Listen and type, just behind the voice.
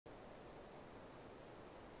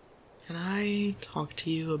Can I talk to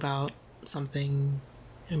you about something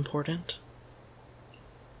important?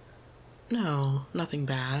 No, nothing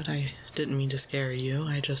bad. I didn't mean to scare you.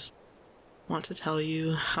 I just want to tell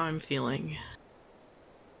you how I'm feeling.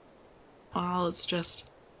 Well, it's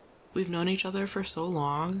just, we've known each other for so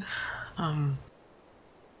long.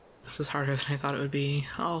 This is harder than I thought it would be.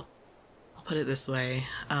 I'll put it this way.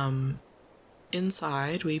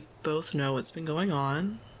 Inside, we both know what's been going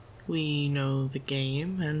on. We know the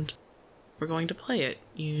game, and we're going to play it.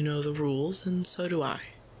 You know the rules, and so do I.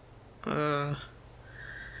 I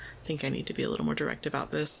think I need to be a little more direct about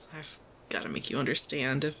this. I've got to make you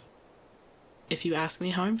understand. If you ask me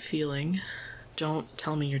how I'm feeling, don't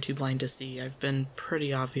tell me you're too blind to see. I've been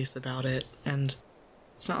pretty obvious about it, and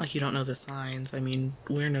it's not like you don't know the signs. I mean,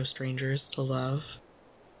 we're no strangers to love.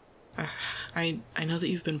 I know that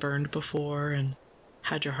you've been burned before and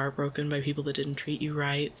had your heart broken by people that didn't treat you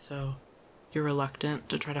right, so you're reluctant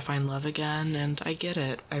to try to find love again, and I get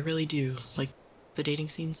it. I really do. Like, the dating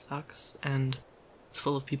scene sucks, and it's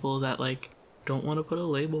full of people that, don't want to put a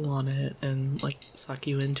label on it and, suck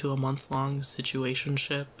you into a month-long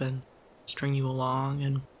situationship and string you along,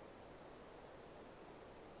 and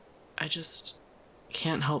I just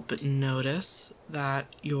can't help but notice that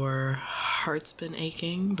your heart's been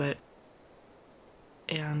aching,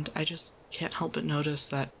 and I just can't help but notice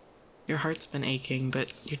that your heart's been aching,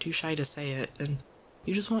 but you're too shy to say it, and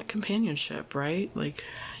you just want companionship, right?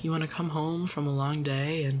 You want to come home from a long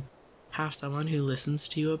day and have someone who listens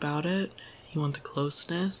to you about it. You want the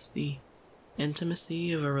closeness, the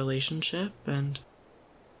intimacy of a relationship, and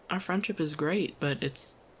our friendship is great, but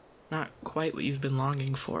it's not quite what you've been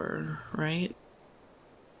longing for, right?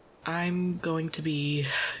 I'm going to be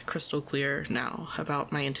crystal clear now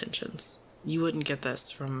about my intentions. You wouldn't get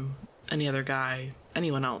this from any other guy,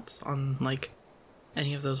 anyone else on,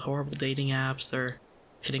 any of those horrible dating apps or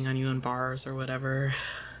hitting on you in bars or whatever.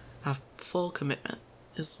 A full commitment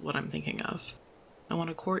is what I'm thinking of. I want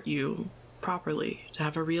to court you properly, to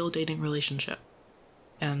have a real dating relationship.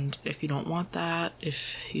 And if you don't want that,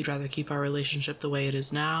 if you'd rather keep our relationship the way it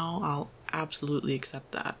is now, I'll absolutely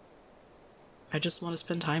accept that. I just want to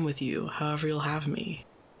spend time with you, however you'll have me.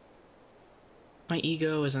 My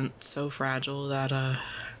ego isn't so fragile that a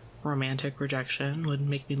romantic rejection would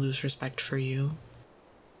make me lose respect for you.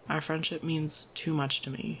 Our friendship means too much to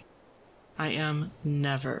me. I am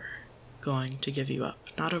never going to give you up,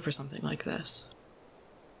 not over something like this.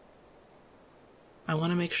 I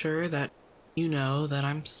want to make sure that you know that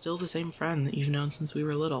I'm still the same friend that you've known since we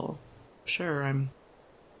were little. Sure, I'm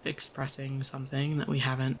expressing something that we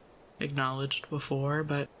haven't acknowledged before,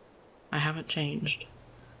 but I haven't changed.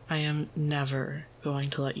 I am never going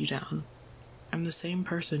to let you down. I'm the same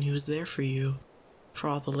person who was there for you for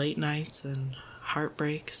all the late nights and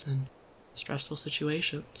heartbreaks and stressful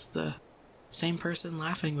situations. The same person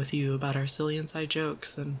laughing with you about our silly inside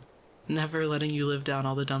jokes and never letting you live down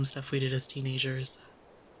all the dumb stuff we did as teenagers.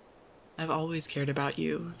 I've always cared about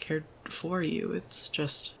you, cared for you. It's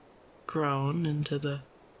just grown into the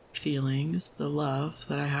feelings, the love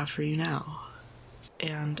that I have for you now.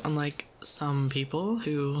 And unlike some people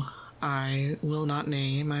who I will not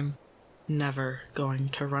name, I'm never going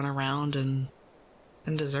to run around and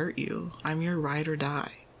desert you. I'm your ride or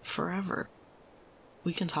die, forever.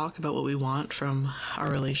 We can talk about what we want from our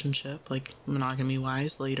relationship,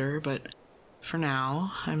 monogamy-wise, later, but for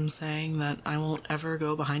now, I'm saying that I won't ever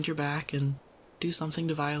go behind your back and do something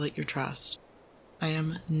to violate your trust. I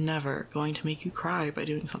am never going to make you cry by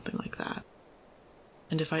doing something like that.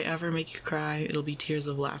 And if I ever make you cry, it'll be tears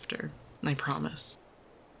of laughter, I promise.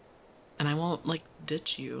 And I won't,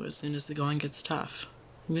 ditch you as soon as the going gets tough.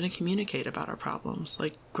 I'm going to communicate about our problems,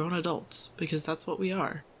 like grown adults, because that's what we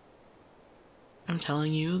are. I'm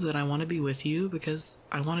telling you that I want to be with you because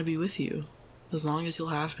I want to be with you, as long as you'll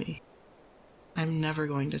have me. I'm never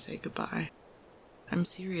going to say goodbye. I'm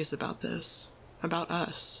serious about this, about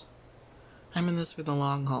us. I'm in this for the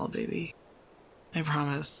long haul, baby. I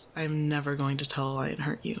promise I'm never going to tell a lie and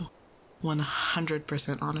hurt you.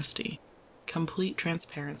 100% honesty. Complete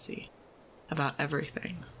transparency. About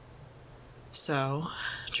everything. So,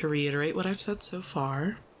 to reiterate what I've said so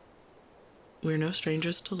far, we're no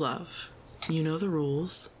strangers to love. You know the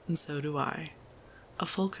rules, and so do I. A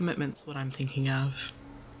full commitment's what I'm thinking of.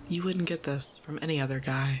 You wouldn't get this from any other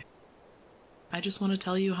guy. I just want to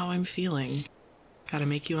tell you how I'm feeling. Gotta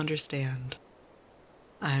make you understand.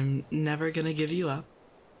 I'm never gonna give you up,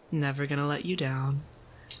 never gonna let you down,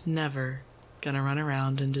 never gonna run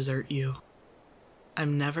around and desert you.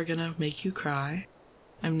 I'm never gonna make you cry,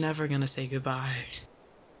 I'm never gonna say goodbye,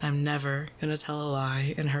 I'm never gonna tell a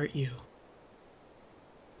lie and hurt you.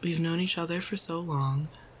 We've known each other for so long,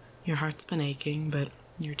 Your heart's been aching, but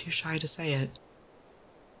you're too shy to say it.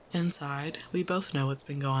 Inside, we both know what's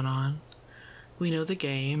been going on. We know the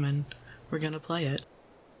game, and we're gonna play it.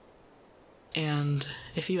 And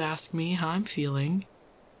if you ask me how I'm feeling,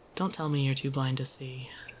 don't tell me you're too blind to see.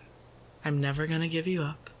 I'm never gonna give you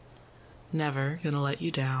up. Never gonna let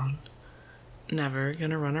you down. Never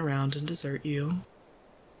gonna run around and desert you.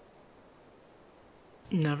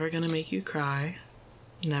 Never gonna make you cry.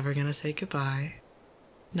 Never gonna say goodbye.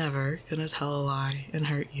 Never gonna tell a lie and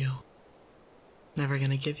hurt you. Never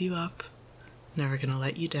gonna give you up. Never gonna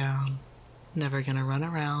let you down. Never gonna run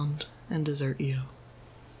around and desert you.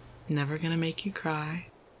 Never gonna make you cry.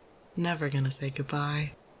 Never gonna say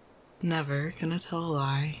goodbye. Never gonna tell a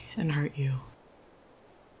lie and hurt you.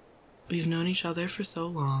 We've known each other for so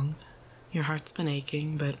long. Your heart's been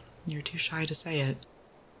aching, but you're too shy to say it.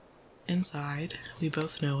 Inside, we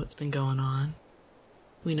both know what's been going on.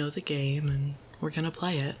 We know the game, and we're gonna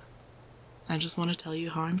play it. I just want to tell you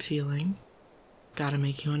how I'm feeling. Gotta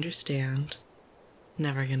make you understand.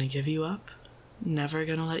 Never gonna give you up. Never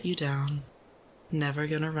gonna let you down. Never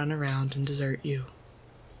gonna run around and desert you.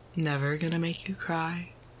 Never gonna make you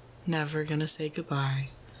cry. Never gonna say goodbye.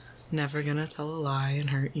 Never gonna tell a lie and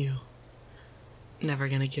hurt you. Never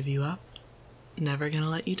gonna give you up. Never gonna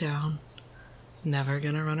let you down. Never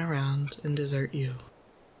gonna run around and desert you.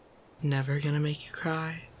 Never gonna make you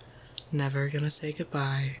cry. Never gonna say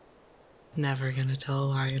goodbye. Never gonna tell a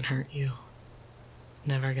lie and hurt you.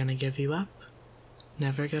 Never gonna give you up.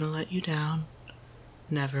 Never gonna let you down.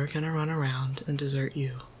 Never gonna run around and desert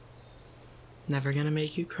you. Never gonna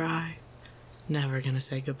make you cry. Never gonna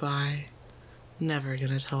say goodbye. Never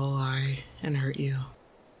gonna tell a lie and hurt you.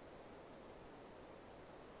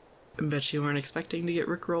 Bet you weren't expecting to get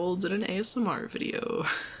rickrolled in an ASMR video.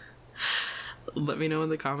 Let me know in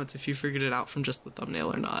the comments if you figured it out from just the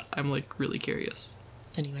thumbnail or not. I'm really curious.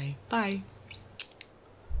 Anyway, bye.